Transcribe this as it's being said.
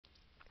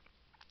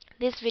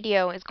This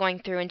video is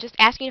going through and just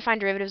asking you to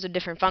find derivatives of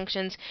different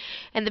functions,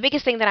 and the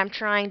biggest thing that I'm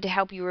trying to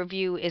help you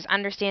review is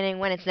understanding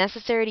when it's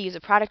necessary to use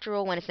a product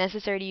rule, when it's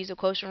necessary to use a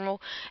quotient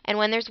rule, and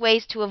when there's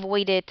ways to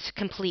avoid it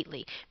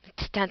completely.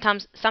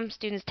 Some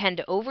students tend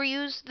to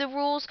overuse the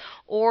rules,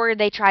 or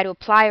they try to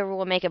apply a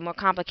rule and make it more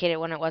complicated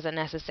when it wasn't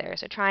necessary.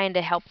 So trying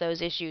to help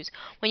those issues.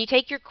 When you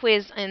take your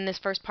quiz in this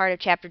first part of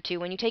Chapter 2,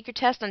 when you take your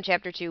test on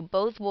Chapter 2,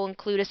 both will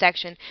include a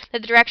section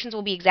that the directions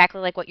will be exactly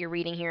like what you're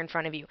reading here in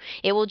front of you.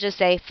 It will just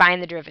say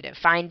find the derivative,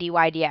 find dy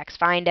dx,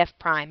 find f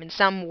prime, and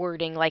some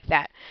wording like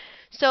that.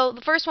 So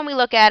the first one we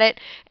look at it,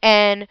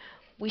 and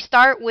we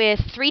start with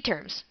three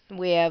terms.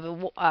 We have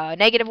a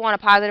negative 1, a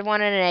positive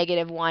 1, and a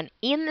negative 1.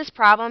 In this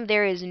problem,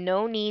 there is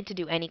no need to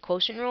do any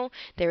quotient rule.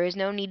 There is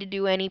no need to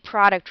do any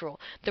product rule.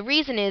 The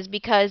reason is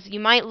because you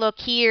might look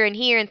here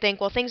and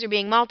think, well, things are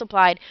being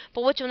multiplied,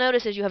 but what you'll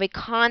notice is you have a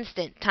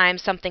constant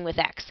times something with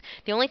x.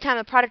 The only time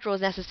the product rule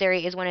is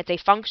necessary is when it's a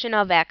function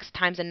of x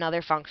times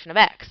another function of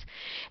x.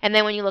 And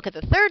then when you look at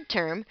the third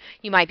term,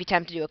 you might be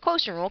tempted to do a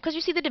quotient rule because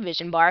you see the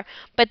division bar,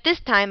 but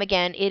this time,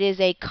 again, it is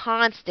a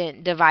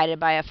constant divided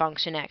by a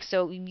function x.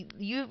 So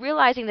you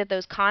realizing that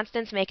those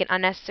constants make it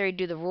unnecessary to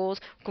do the rules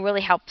can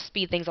really help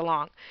speed things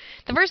along.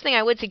 The first thing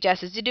I would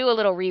suggest is to do a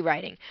little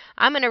rewriting.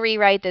 I'm going to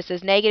rewrite this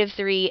as negative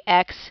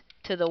 3x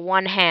to the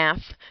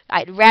 1/2.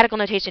 Radical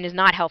notation is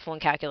not helpful in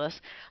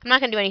calculus. I'm not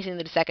going to do anything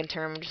to the second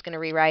term. I'm just going to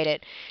rewrite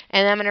it.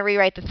 And then I'm going to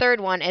rewrite the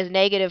third one as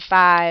negative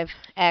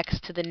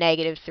 5x to the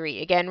negative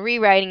 3. Again,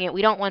 rewriting it,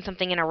 we don't want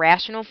something in a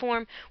rational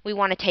form. We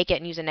want to take it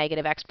and use a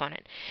negative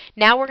exponent.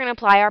 Now we're going to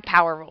apply our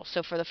power rule.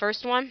 So for the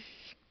first one,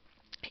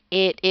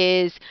 it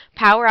is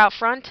power out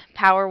front,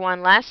 power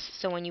 1 less.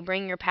 So when you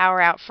bring your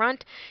power out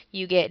front,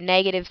 you get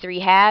negative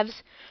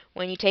 3/2.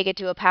 When you take it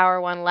to a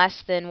power 1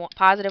 less than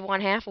positive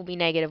 1/2, will be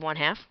negative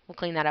 1/2. We'll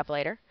clean that up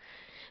later.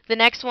 The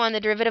next one, the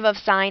derivative of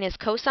sine is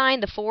cosine.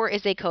 The 4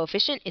 is a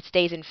coefficient. It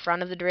stays in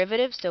front of the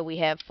derivative, so we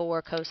have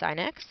 4 cosine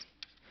x.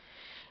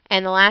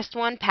 And the last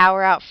one,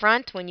 power out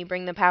front. When you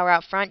bring the power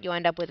out front, you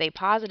end up with a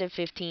positive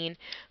 15.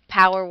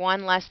 Power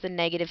 1 less than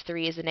negative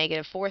 3 is the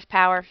negative 4th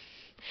power.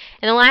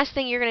 And the last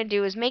thing you're going to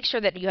do is make sure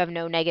that you have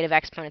no negative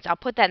exponents. I'll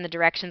put that in the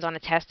directions on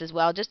a test as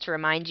well, just to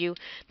remind you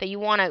that you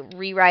want to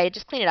rewrite it.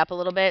 Just clean it up a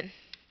little bit.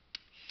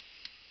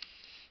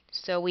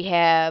 So we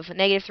have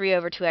negative 3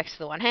 over 2x to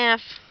the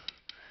 1/2,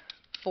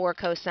 4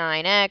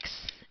 cosine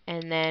x,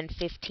 and then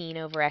 15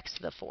 over x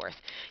to the 4th.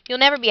 You'll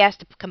never be asked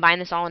to combine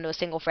this all into a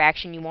single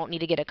fraction. You won't need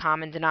to get a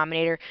common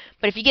denominator.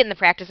 But if you get in the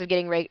practice of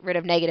getting rid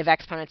of negative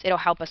exponents, it'll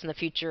help us in the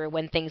future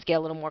when things get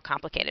a little more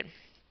complicated.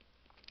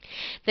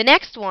 The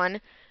next one,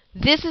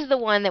 this is the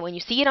one that when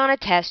you see it on a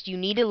test, you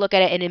need to look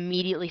at it and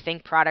immediately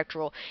think product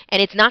rule. And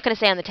it's not going to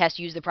say on the test,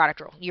 use the product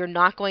rule. You're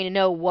not going to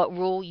know what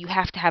rule. You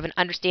have to have an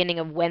understanding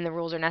of when the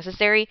rules are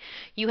necessary.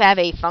 You have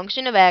a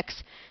function of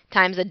x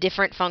times a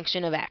different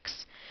function of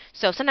x.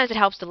 So sometimes it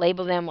helps to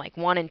label them like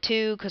 1 and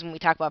 2, because when we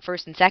talk about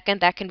first and second,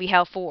 that can be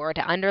helpful, or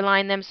to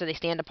underline them so they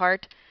stand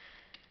apart.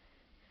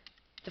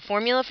 The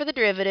formula for the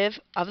derivative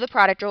of the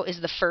product rule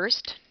is the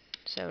first,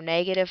 so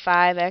negative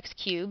 5x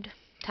cubed,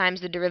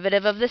 times the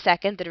derivative of the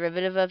second. The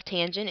derivative of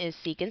tangent is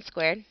secant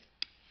squared,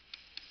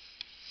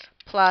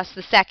 plus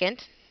the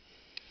second,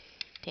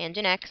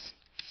 tangent x,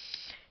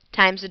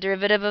 times the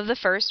derivative of the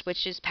first,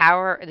 which is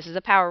power, this is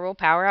a power rule,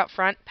 power out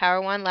front, power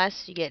 1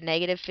 less, you get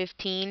negative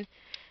 15x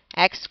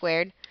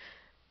squared.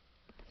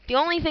 The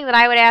only thing that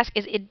I would ask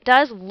is it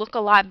does look a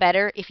lot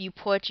better if you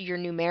put your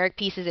numeric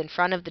pieces in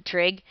front of the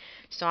trig.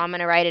 So I'm going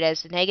to write it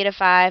as negative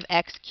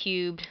 5x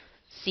cubed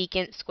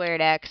secant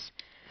squared x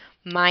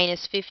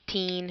minus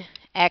 15x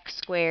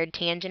squared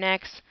tangent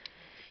x.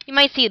 You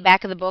might see the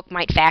back of the book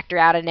might factor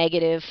out a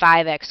negative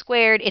 5x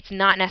squared. It's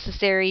not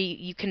necessary.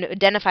 You can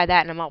identify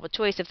that in a multiple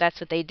choice if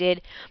that's what they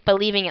did, but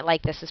leaving it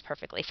like this is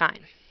perfectly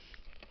fine.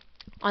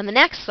 On the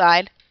next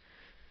slide,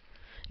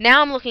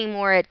 now I'm looking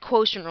more at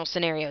quotient rule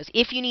scenarios.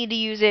 If you need to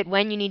use it,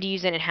 when you need to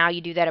use it, and how you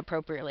do that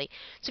appropriately.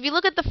 So if you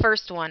look at the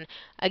first one,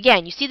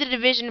 again, you see the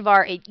division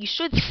bar. You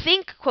should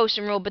think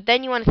quotient rule, but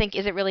then you want to think,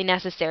 is it really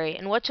necessary?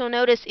 And what you'll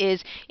notice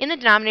is, in the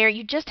denominator,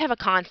 you just have a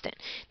constant.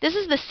 This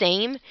is the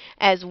same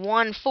as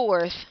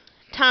 1/4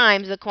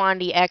 times the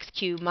quantity x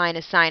cubed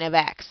minus sine of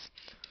x.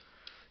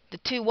 The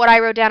two, what I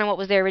wrote down and what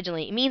was there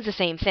originally, it means the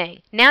same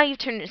thing. Now you've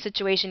turned it into a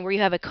situation where you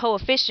have a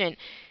coefficient,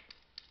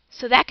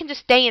 so that can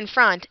just stay in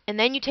front, and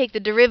then you take the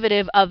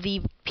derivative of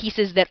the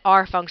pieces that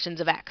are functions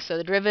of x. So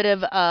the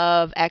derivative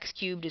of x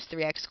cubed is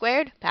 3x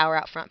squared, power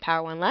out front,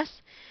 power 1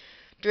 less.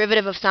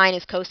 Derivative of sine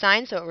is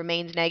cosine, so it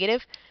remains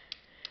negative.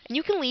 And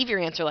you can leave your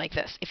answer like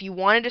this. If you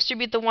want to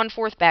distribute the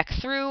 1/4 back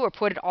through or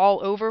put it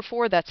all over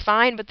 4, that's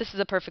fine, but this is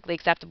a perfectly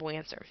acceptable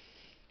answer.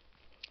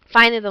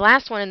 Finally, the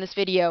last one in this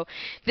video,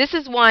 this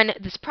is one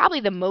that's probably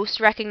the most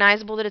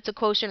recognizable that it's a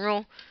quotient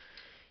rule.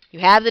 You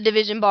have the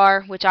division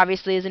bar, which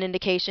obviously is an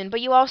indication, but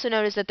you also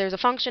notice that there's a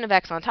function of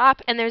x on top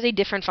and there's a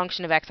different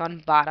function of x on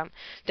bottom.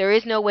 There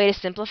is no way to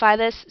simplify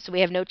this, so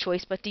we have no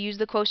choice but to use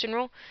the quotient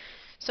rule.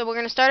 So we're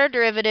going to start our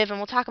derivative, and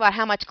we'll talk about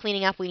how much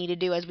cleaning up we need to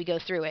do as we go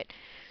through it.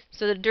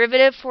 So the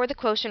derivative for the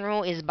quotient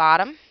rule is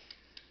bottom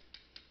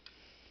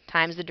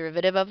times the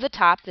derivative of the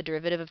top. The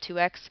derivative of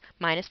 2x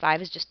minus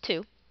 5 is just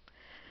 2,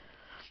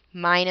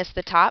 minus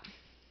the top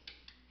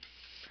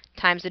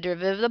times the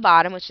derivative of the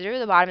bottom, which the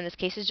derivative of the bottom in this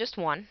case is just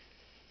 1,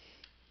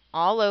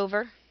 all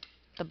over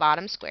the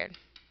bottom squared.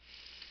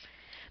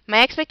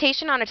 My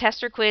expectation on a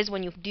test or quiz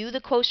when you do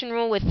the quotient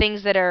rule with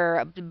things that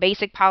are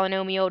basic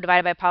polynomial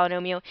divided by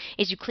polynomial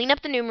is you clean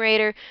up the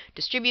numerator,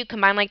 distribute,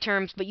 combine like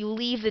terms, but you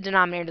leave the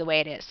denominator the way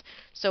it is.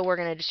 So we're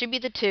going to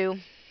distribute the 2.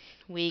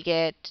 We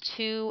get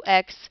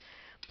 2x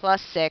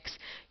plus 6.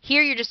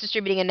 Here you're just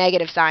distributing a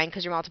negative sign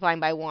because you're multiplying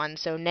by 1.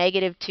 So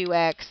negative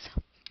 2x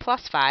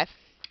plus 5.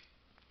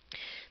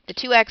 The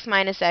 2x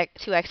minus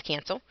 2x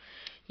cancel.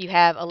 You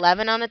have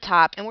 11 on the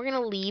top, and we're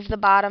going to leave the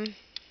bottom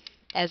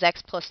as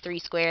x plus 3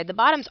 squared. The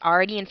bottom's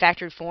already in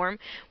factored form,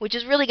 which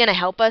is really going to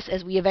help us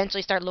as we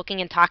eventually start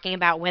looking and talking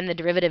about when the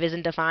derivative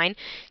isn't defined.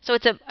 So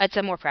it's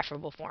a more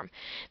preferable form.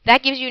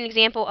 That gives you an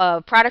example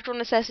of product rule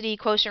necessity,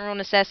 quotient rule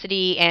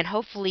necessity, and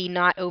hopefully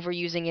not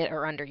overusing it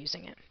or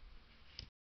underusing it.